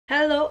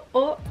Hello,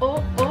 oh,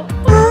 oh, oh,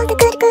 oh. All the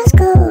good girls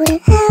go to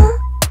hell,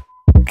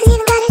 'cause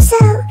even God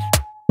herself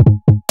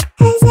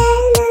has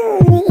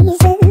that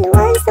reason.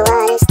 Once the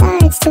water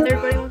starts to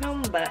Everybody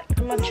welcome back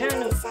to my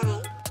channel.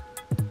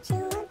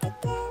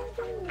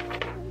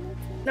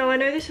 Now I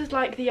know this is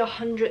like the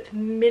 100th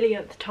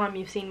millionth time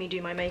you've seen me do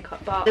my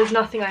makeup, but there's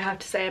nothing I have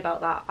to say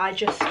about that. I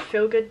just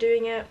feel good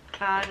doing it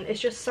and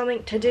it's just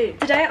something to do.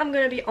 Today I'm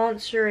going to be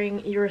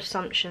answering your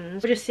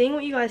assumptions. We're just seeing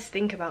what you guys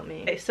think about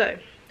me. Okay, so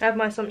I have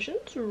my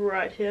assumptions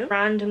right here.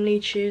 Randomly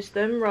choose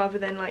them rather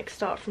than like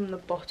start from the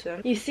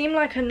bottom. You seem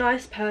like a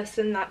nice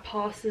person that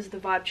passes the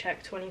vibe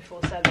check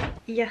 24/7.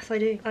 Yes, I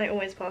do. I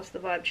always pass the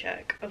vibe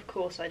check. Of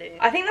course I do.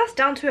 I think that's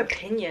down to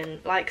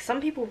opinion. Like, some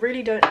people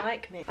really don't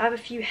like me. I have a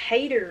few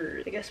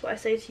haters. I guess what I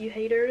say to you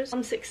haters?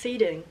 I'm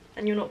succeeding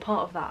and you're not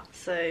part of that.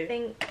 So I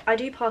think I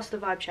do pass the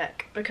vibe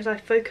check because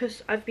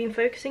I've been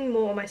focusing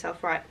more on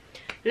myself. Right.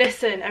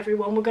 Listen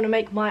everyone, we're gonna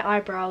make my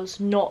eyebrows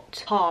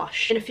not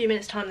harsh. In a few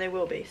minutes time they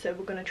will be, so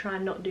we're gonna try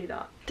and not do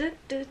that.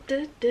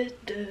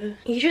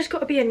 You just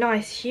gotta be a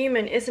nice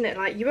human, isn't it?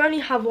 Like, you only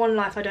have one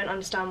life. I don't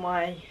understand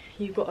why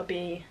you've gotta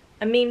be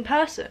a mean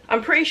person.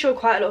 I'm pretty sure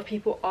quite a lot of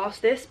people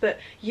ask this, but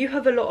you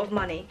have a lot of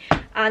money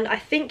and I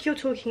think you're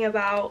talking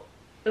about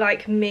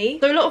like me.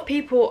 So a lot of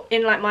people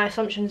in like my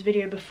assumptions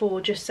video before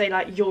just say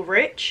like, you're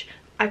rich.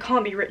 I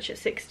can't be rich at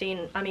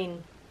 16. I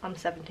mean, I'm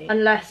 17.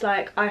 Unless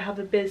like I have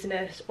a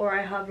business or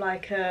I have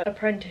like a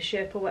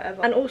apprenticeship or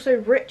whatever. And also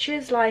rich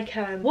is like,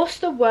 what's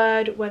the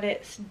word when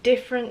it's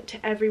different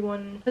to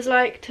everyone? It's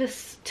like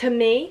to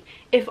me,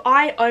 if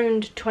I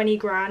owned 20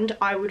 grand,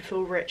 I would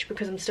feel rich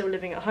because I'm still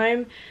living at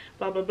home,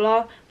 blah, blah,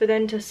 blah. But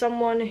then to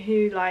someone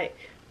who like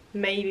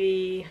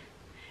maybe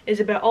is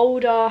a bit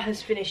older,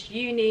 has finished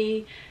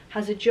uni,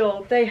 has a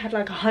job, they had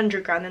like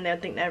 100 grand and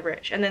they'd think they're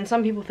rich. And then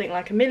some people think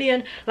like 1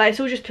 million. Like, it's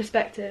all just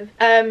perspective.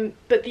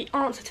 But the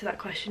answer to that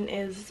question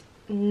is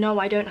no,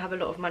 I don't have a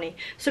lot of money.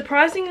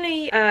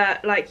 Surprisingly,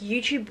 like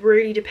YouTube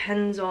really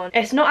depends on,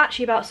 it's not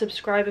actually about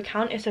subscriber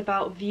count, it's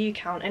about view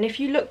count. And if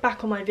you look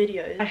back on my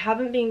videos, I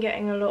haven't been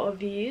getting a lot of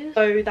views,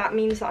 so that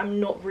means that I'm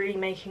not really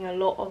making a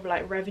lot of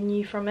like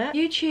revenue from it.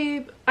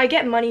 YouTube, I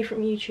get money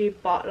from YouTube,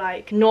 but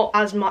like not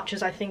as much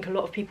as I think a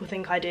lot of people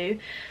think I do.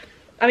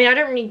 I mean, I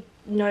don't really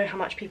know how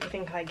much people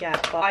think I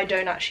get, but I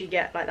don't actually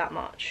get like that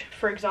much.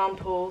 For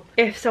example,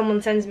 if someone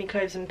sends me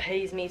clothes and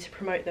pays me to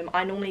promote them,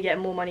 I normally get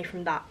more money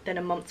from that than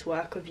a month's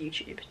work of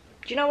YouTube.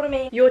 Do you know what I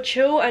mean? You're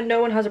chill and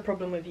no one has a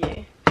problem with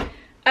you.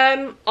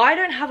 I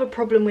don't have a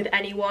problem with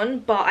anyone,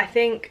 but I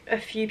think a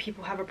few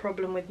people have a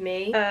problem with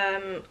me.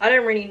 I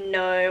don't really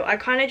know. I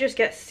kind of just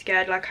get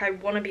scared. Like, I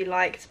want to be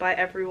liked by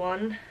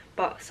everyone,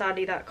 but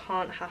sadly that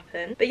can't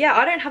happen. But yeah,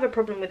 I don't have a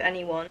problem with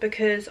anyone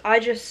because I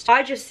just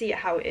see it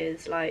how it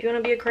is. Like, if you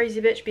want to be a crazy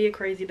bitch, be a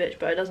crazy bitch,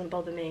 but it doesn't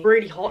bother me.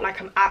 Really hot,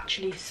 like I'm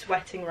actually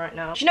sweating right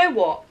now. Do you know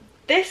what?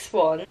 This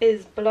one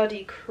is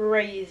bloody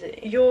crazy.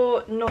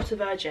 You're not a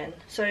virgin.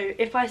 So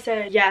if I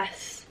say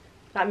yes,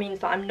 that means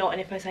that I'm not, and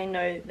if I say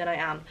no, then I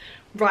am.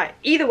 Right,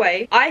 either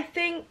way, I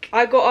think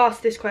I got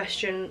asked this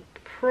question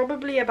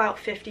probably about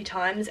 50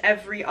 times.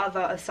 Every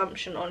other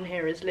assumption on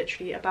here is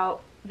literally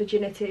about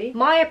virginity.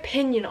 My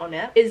opinion on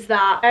it is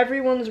that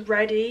everyone's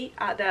ready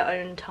at their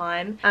own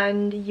time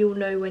and you'll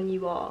know when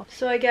you are.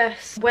 So I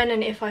guess when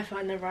and if I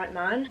find the right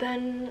man,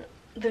 then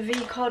the V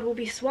card will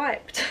be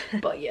swiped.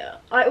 But yeah,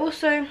 I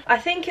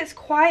think it's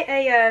quite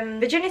a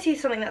virginity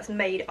is something that's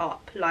made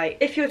up. Like,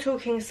 if you're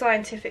talking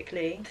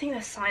scientifically, I think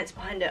there's science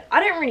behind it.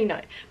 I don't really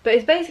know, but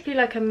it's basically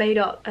like a made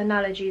up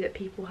analogy that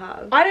people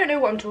have. I don't know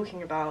what I'm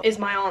talking about is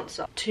my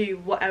answer to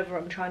whatever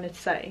I'm trying to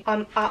say.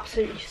 I'm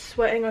absolutely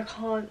sweating. I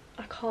can't.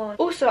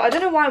 Also, I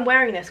don't know why I'm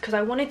wearing this, because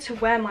I wanted to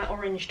wear my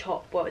orange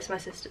top. Well, it's my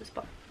sister's,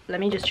 but let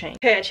me just change.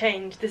 Okay, I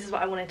changed. This is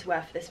what I wanted to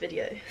wear for this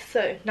video.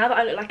 So now that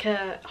I look like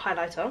a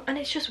highlighter, and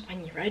it's just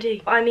when you're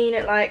ready. I mean,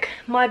 at like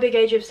my big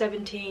age of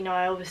 17,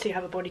 I obviously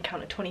have a body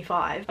count of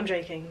 25. I'm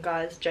joking,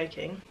 guys,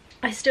 joking.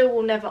 I still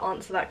will never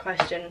answer that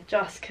question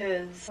just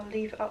because I'll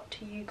leave it up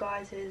to you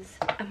guys'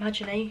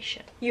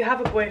 imagination. You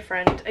have a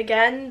boyfriend.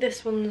 Again,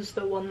 this one's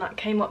the one that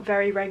came up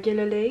very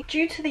regularly.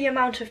 Due to the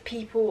amount of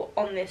people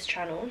on this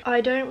channel, I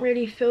don't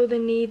really feel the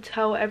need to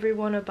tell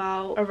everyone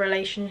about a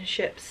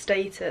relationship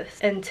status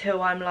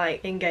until I'm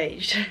like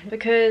engaged.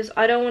 Because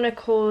I don't want to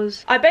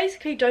cause, I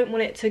basically don't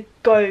want it to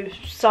go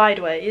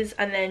sideways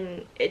and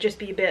then it just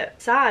be a bit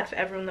sad for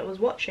everyone that was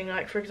watching.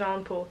 Like, for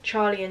example,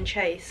 Charlie and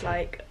Chase,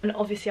 like, and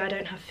obviously I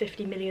don't have 50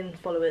 million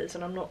followers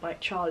and I'm not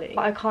like Charlie,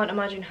 but I can't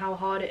imagine how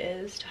hard it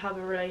is to have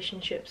a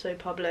relationship so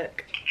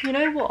public. You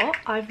know what?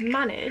 I've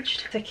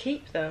managed to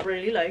keep them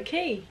really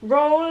low-key.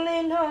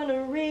 Rolling on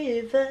a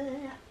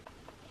river.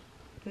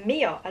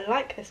 Mia, I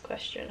like this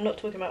question. I'm not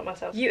talking about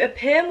myself. You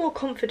appear more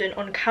confident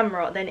on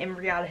camera than in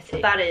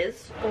reality. That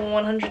is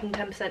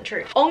 110%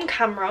 true. On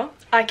camera,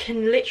 I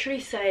can literally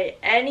say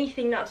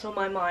anything that's on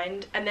my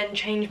mind and then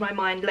change my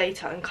mind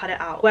later and cut it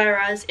out.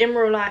 Whereas in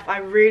real life, I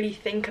really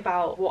think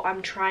about what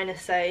I'm trying to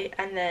say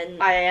and then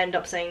I end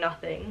up saying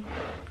nothing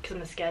because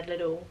I'm a scared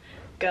little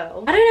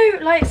girl. I don't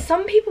know, like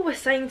some people were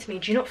saying to me,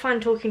 do you not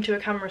find talking to a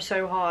camera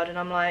so hard? And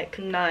I'm like,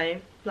 no.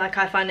 Like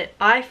I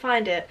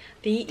find it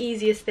the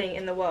easiest thing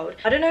in the world.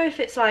 I don't know if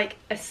it's like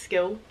a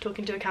skill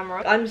talking to a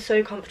camera. I'm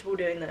so comfortable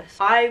doing this.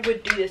 I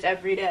would do this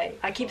every day.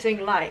 I keep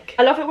saying like.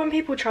 I love it when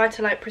people try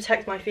to like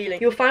protect my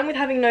feelings. You're fine with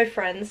having no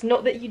friends,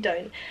 not that you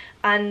don't,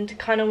 and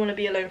kind of want to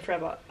be alone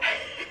forever.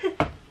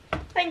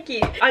 Thank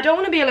you. I don't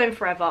want to be alone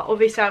forever.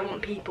 Obviously I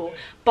want people,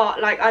 but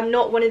like I'm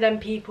not one of them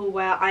people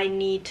where I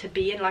need to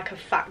be in like a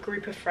fat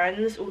group of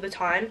friends all the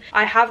time.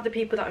 I have the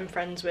people that I'm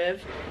friends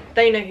with.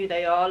 They know who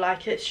they are.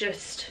 Like it's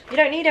just, you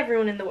don't need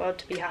everyone in the world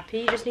to be happy.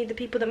 You just need the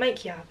people that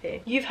make you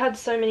happy. You've had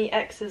so many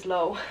exes,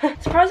 lol.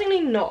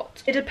 Surprisingly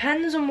not. It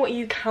depends on what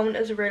you count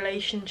as a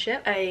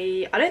relationship.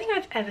 I don't think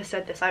I've ever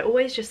said this. I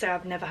always just say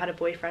I've never had a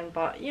boyfriend,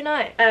 but you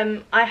know.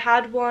 I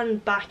had one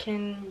back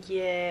in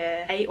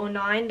year 8 or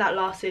 9 that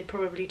lasted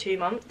probably 2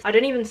 months. I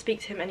don't even speak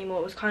to him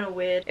anymore. It was kind of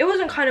weird. It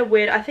wasn't kind of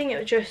weird. I think it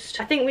was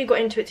just, I think we got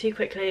into it too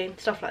quickly,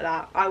 stuff like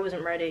that. I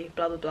wasn't ready,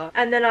 blah blah blah.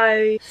 And then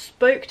I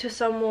spoke to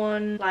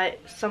someone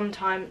like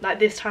sometime like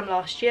this time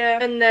last year,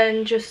 and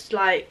then just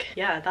like,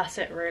 yeah, that's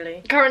it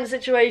really. Current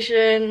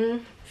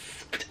situation,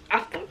 I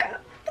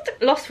forgot.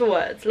 Lost for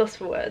words.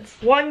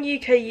 One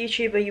UK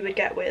YouTuber you would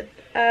get with.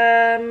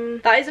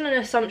 That isn't an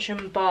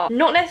assumption, but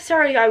not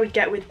necessarily I would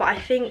get with, but I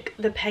think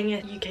the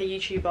pengest UK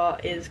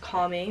YouTuber is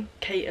Kami.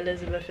 Kate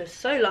Elizabeth is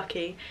so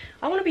lucky.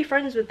 I want to be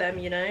friends with them,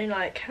 you know,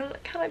 like can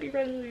I be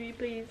friends with you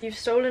please? You've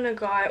stolen a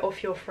guy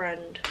off your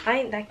friend. I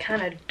ain't that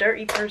kind of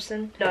dirty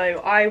person. No,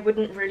 I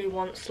wouldn't really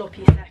want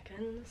sloppy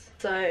seconds,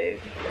 so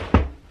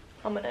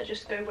I'm gonna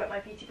just go wet my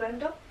beauty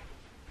blender.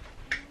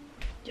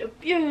 You're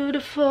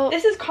beautiful.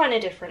 This is kind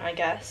of different, I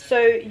guess. So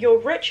you're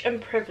rich and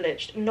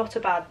privileged, not a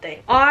bad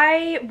thing.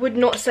 I would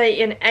not say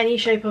in any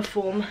shape or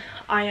form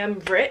I am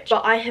rich,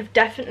 but I have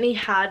definitely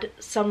had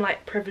some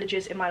like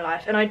privileges in my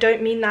life, and I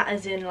don't mean that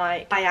as in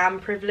like I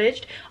am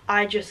privileged.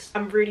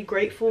 I'm really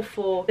grateful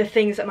for the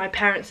things that my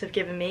parents have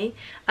given me,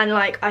 and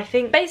like I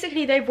think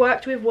basically they've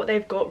worked with what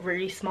they've got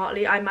really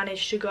smartly. I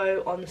managed to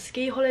go on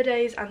ski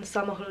holidays and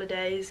summer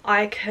holidays.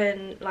 I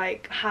can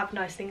like have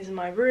nice things in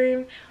my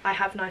room. I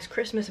have nice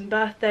Christmas and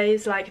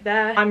birthdays like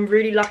there. I'm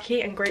really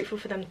lucky and grateful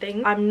for them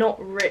things. I'm not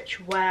rich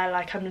where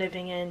like I'm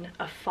living in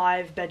a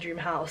 5-bedroom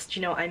house. Do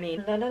you know what I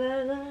mean?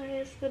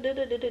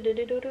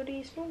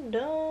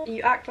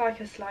 You act like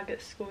a slag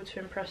at school to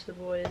impress the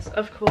boys.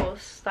 Of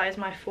course, that is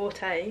my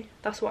forte.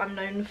 That's what I'm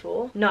known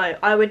for. No,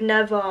 I would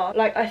never.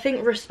 Like, I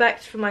think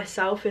respect for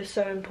myself is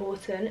so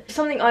important.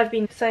 Something I've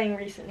been saying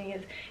recently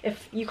is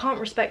if you can't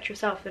respect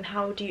yourself, then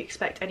how do you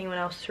expect anyone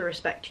else to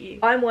respect you?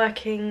 I'm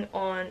working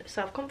on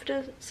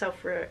self-confidence,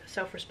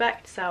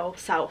 self-respect,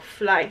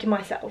 like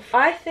myself.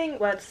 I think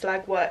word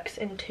slag works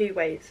in 2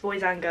 ways,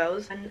 boys and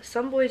girls, and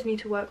some boys need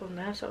to work on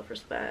their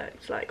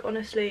self-respect. Like,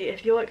 honestly,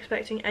 if you're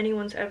expecting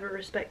anyone to ever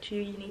respect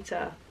you, you need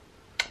to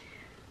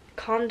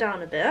calm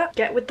down a bit,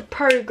 get with the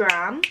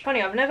program.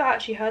 Funny, I've never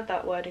actually heard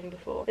that wording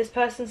before. This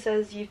person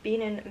says you've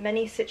been in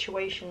many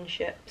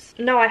situationships.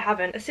 No, I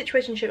haven't. A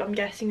situationship, I'm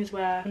guessing, is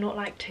where you're not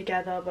like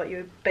together, but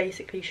you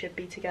basically should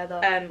be together.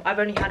 I've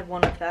only had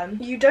one of them.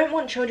 You don't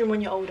want children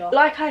when you're older.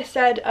 Like I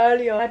said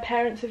earlier, my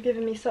parents have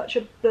given me such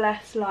a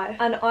blessed life,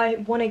 and I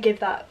want to give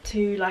that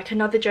to like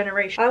another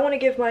generation. I want to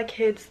give my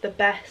kids the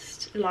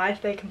best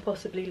life they can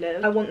possibly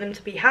live. I want them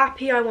to be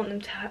happy. I want them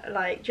to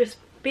like just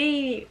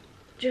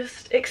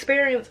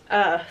experience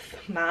Earth,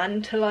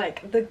 man, to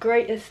like the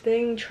greatest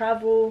thing.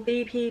 Travel,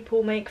 see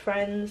people, make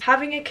friends.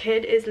 Having a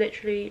kid is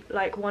literally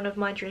like one of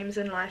my dreams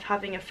in life.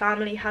 Having a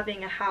family,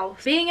 having a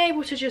house, being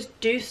able to just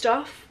do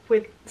stuff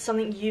with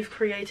something you've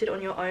created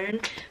on your own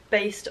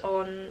based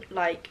on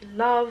like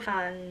love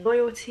and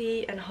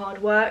loyalty and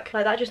hard work.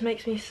 Like that just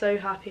makes me so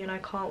happy, and I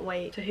can't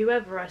wait to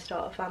whoever I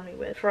start a family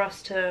with for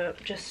us to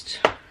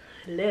just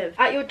live.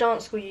 At your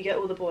dance school you get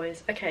all the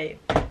boys. Okay,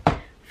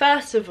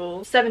 first of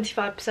all,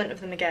 75% of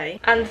them are gay.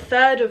 And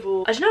third of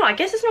all, I don't know, I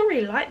guess it's not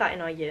really like that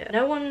in our year.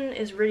 No one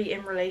is really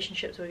in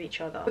relationships with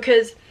each other,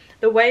 because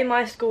the way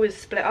my school is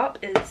split up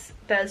is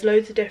there's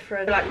loads of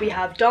different, like we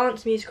have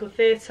dance, musical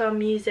theatre,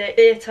 music,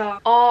 theatre,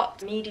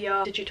 art,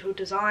 media, digital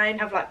design,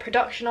 have like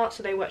production art,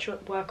 so they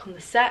work on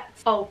the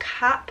sets. Oh,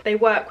 CAP, they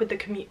work with the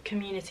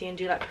community and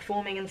do like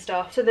performing and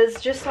stuff. So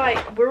there's just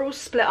like, we're all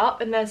split up,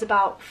 and there's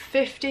about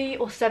 50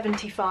 or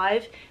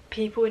 75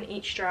 people in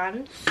each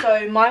strand.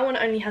 So my one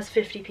only has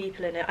 50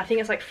 people in it. I think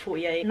it's like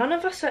 48. None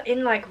of us are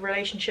in like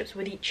relationships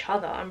with each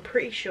other, I'm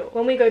pretty sure.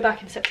 When we go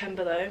back in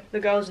September though,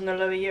 the girls in the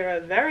lower year are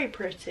very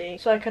pretty,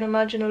 so I can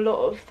imagine a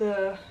lot of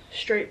the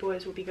straight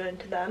boys will be going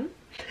to them.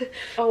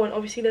 Oh, and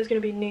obviously there's going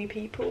to be new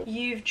people.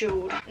 You've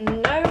jeweled.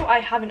 No, I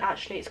haven't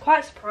actually. It's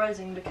quite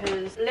surprising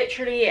because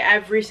literally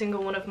every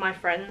single one of my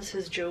friends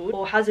has jeweled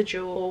or has a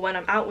jewel, or when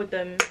I'm out with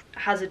them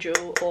has a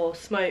jewel or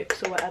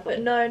smokes or whatever. But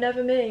no,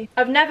 never me.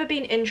 I've never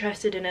been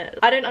interested in it.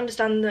 I don't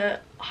understand the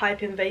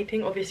hype in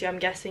vaping. Obviously I'm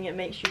guessing it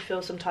makes you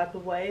feel some type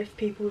of way if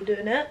people are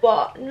doing it,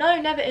 but no,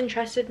 never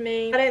interested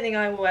me. I don't think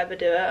I will ever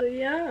do it. So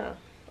yeah,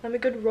 I'm a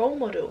good role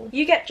model.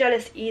 You get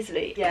jealous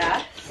easily.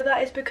 Yes. But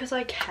that is because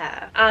I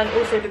care. And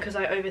also because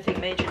I overthink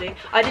majorly.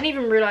 I didn't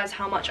even realise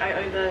how much I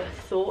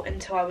overthought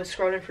until I was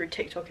scrolling through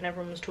TikTok and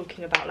everyone was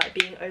talking about like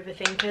being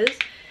overthinkers.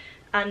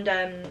 And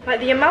like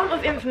the amount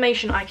of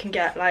information I can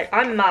get, like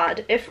I'm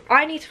mad. If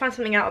I need to find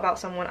something out about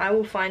someone, I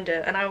will find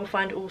it, and I will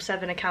find all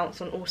 7 accounts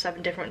on all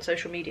 7 different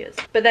social medias.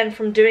 But then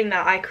from doing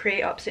that, I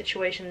create up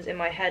situations in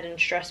my head and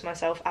stress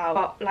myself out.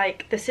 But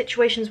like the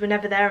situations were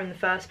never there in the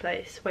first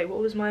place. Wait, what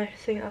was my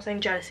thing I was saying?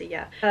 Jealousy,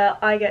 yeah.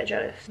 I get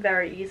jealous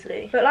very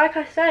easily. But like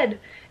I said,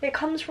 it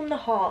comes from the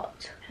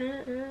heart.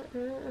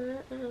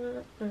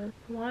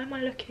 Why am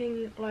I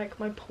looking like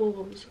my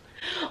pores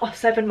are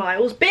 7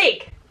 miles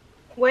big?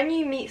 When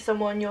you meet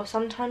someone, you're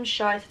sometimes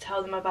shy to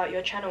tell them about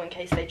your channel in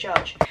case they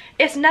judge.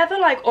 It's never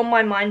like on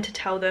my mind to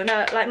tell them.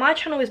 Like my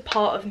channel is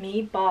part of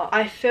me, but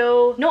I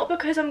feel not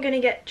because I'm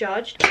gonna get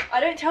judged. I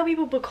don't tell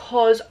people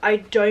because I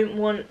don't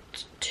want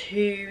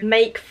to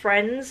make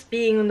friends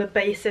being on the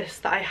basis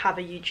that I have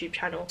a YouTube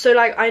channel. So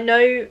like I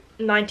know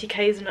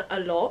 90k isn't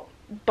a lot,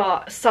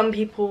 but some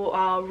people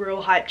are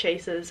real hype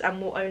chasers and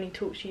will only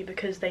talk to you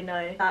because they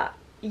know that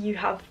you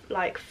have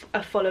like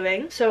a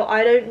following. So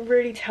I don't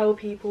really tell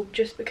people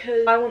just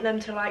because I want them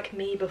to like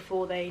me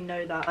before they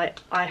know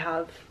that I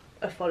have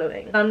a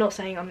following. I'm not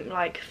saying I'm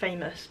like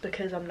famous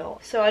because I'm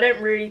not. So I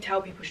don't really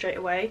tell people straight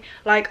away.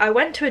 Like I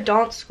went to a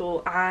dance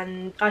school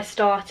and I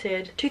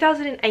started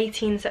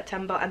 2018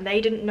 September and they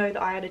didn't know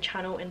that I had a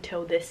channel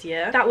until this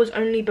year. That was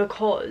only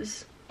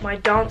because my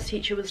dance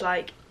teacher was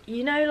like,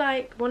 you know,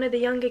 like one of the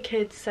younger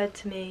kids said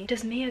to me,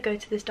 does Mia go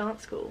to this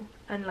dance school?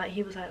 And like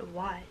he was like,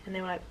 why? And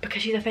they were like,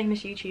 because she's a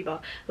famous YouTuber.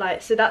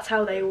 Like, so that's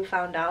how they all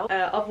found out.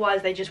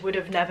 Otherwise they just would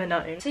have never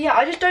known. So yeah,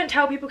 I just don't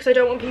tell people because I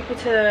don't want people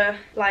to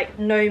like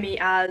know me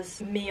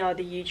as Mia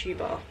the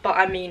YouTuber. But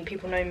I mean,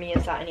 people know me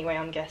as that anyway,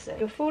 I'm guessing.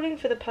 You're falling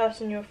for the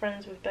person you're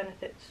friends with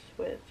benefits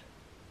with.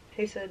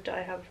 Who said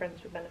I have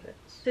friends with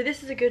benefits? So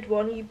this is a good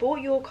one. You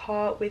bought your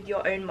car with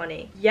your own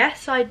money.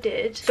 Yes, I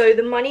did. So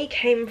the money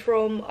came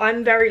from,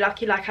 I'm very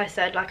lucky, like I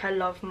said, like I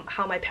love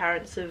how my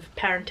parents have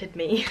parented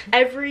me.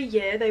 Every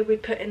year they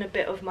would put in a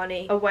bit of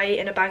money away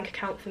in a bank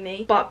account for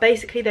me, but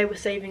basically they were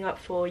saving up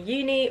for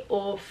uni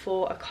or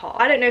for a car.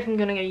 I don't know if I'm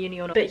gonna go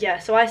uni or not, but yeah,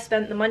 so I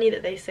spent the money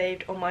that they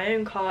saved on my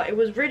own car. It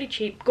was really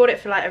cheap. Got it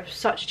for like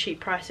such a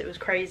cheap price, it was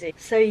crazy.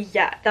 So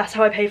yeah, that's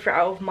how I paid for it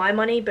out of my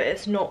money, but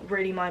it's not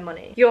really my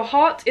money. Your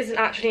heart isn't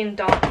actually in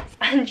dance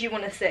and you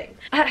want to sing.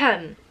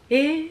 Ahem.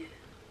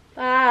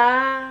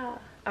 I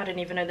don't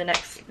even know the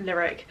next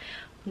lyric.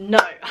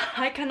 No,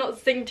 I cannot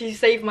sing to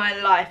save my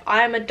life.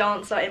 I am a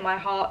dancer in my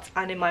heart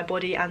and in my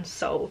body and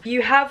soul.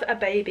 You have a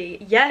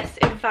baby. Yes,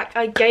 in fact,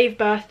 I gave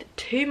birth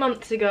 2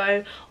 months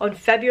ago on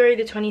February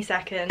the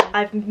 22nd.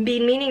 I've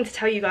been meaning to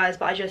tell you guys,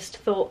 but I just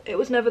thought it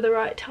was never the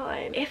right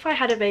time. If I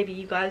had a baby,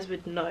 you guys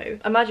would know.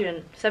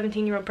 Imagine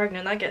 17-year-old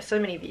pregnant, that gets so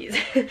many views.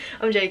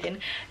 I'm joking.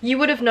 You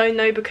would have known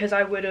though because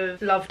I would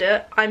have loved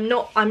it. I'm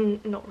not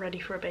ready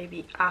for a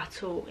baby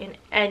at all in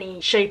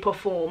any shape or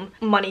form,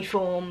 money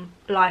form,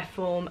 life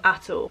form,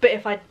 at all. But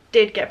if I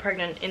did get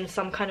pregnant in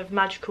some kind of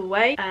magical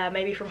way,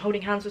 maybe from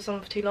holding hands with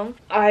someone for too long,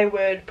 I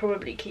would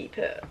probably keep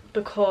it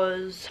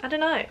because I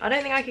don't know, I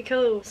don't think I could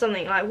kill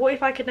something. Like, what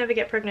if I could never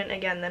get pregnant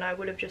again? Then I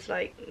would have just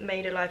like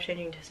made a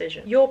life-changing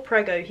decision. You're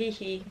preggo, hee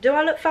hee. Do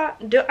I look fat?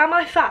 Am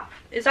I fat?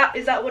 Is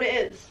that what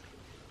it is?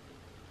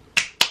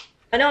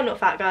 I know I'm not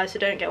fat, guys, so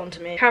don't get on to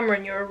me.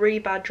 Cameron, you're a really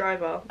bad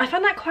driver. I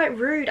found that quite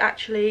rude,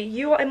 actually.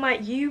 You were in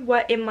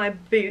my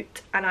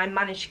boot and I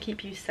managed to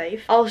keep you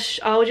safe. I'll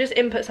just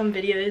input some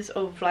videos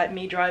of like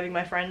me driving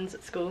my friends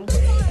at school.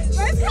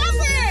 We're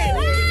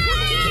coming!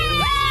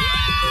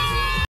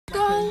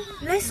 Go!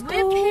 Let's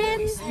go!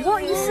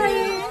 What are you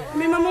saying?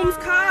 I'm in my mum's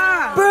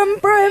car! Brum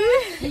brum!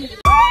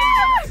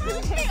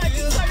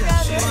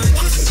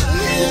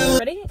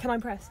 Ready? Can I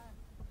press?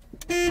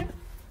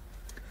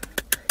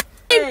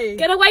 Hey.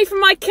 Get away from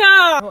my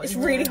car! It's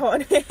really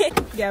hot in here.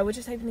 Yeah, we're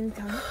just opening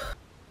the car.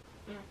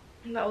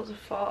 That was a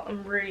fart.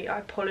 I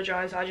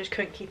apologise, I just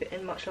couldn't keep it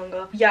in much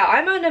longer. Yeah,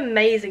 I'm an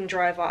amazing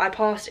driver. I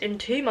passed in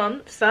 2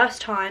 months,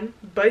 first time,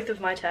 both of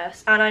my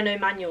tests, and I know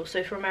manual,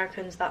 so for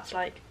Americans that's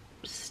like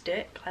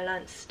stick. I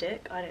learned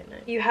stick, I don't know.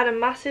 You had a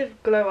massive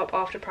glow up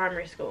after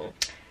primary school.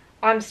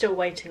 I'm still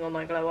waiting on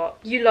my glow up.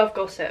 You love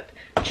gossip.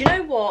 Do you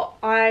know what?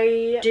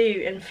 I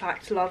do in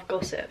fact love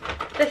gossip.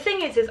 The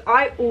thing is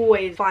I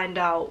always find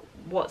out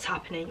what's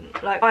happening.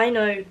 Like, I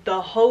know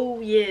the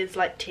whole year's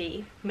like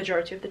tea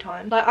majority of the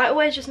time. Like, I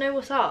always just know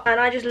what's up, and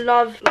I just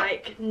love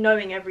like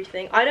knowing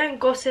everything. I don't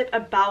gossip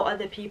about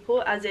other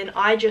people, as in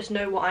I just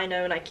know what I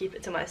know and I keep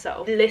it to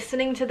myself.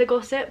 Listening to the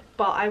gossip,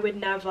 but I would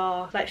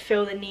never like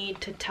feel the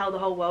need to tell the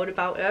whole world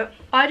about it.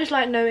 I just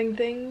like knowing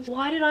things.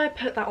 Why did I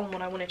put that on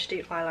when I wanted to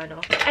do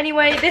eyeliner?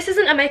 Anyway, this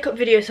isn't a makeup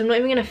video, so I'm not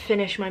even gonna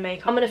finish my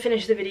makeup. I'm gonna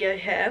finish the video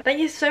here. Thank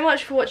you so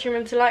much for watching.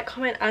 Remember to like,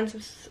 comment and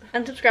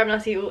subscribe, and I'll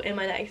see you all in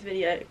my next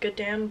video. Good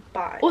damn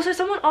bye. Also,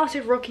 someone asked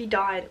if Rocky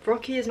died.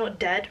 Rocky is not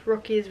dead.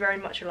 Rocky is very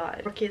much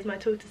alive. Rocky is my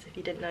tortoise, if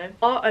you didn't know.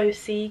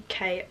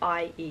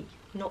 R-O-C-K-I-E,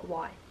 not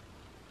Y.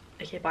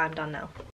 Okay, bye, I'm done now.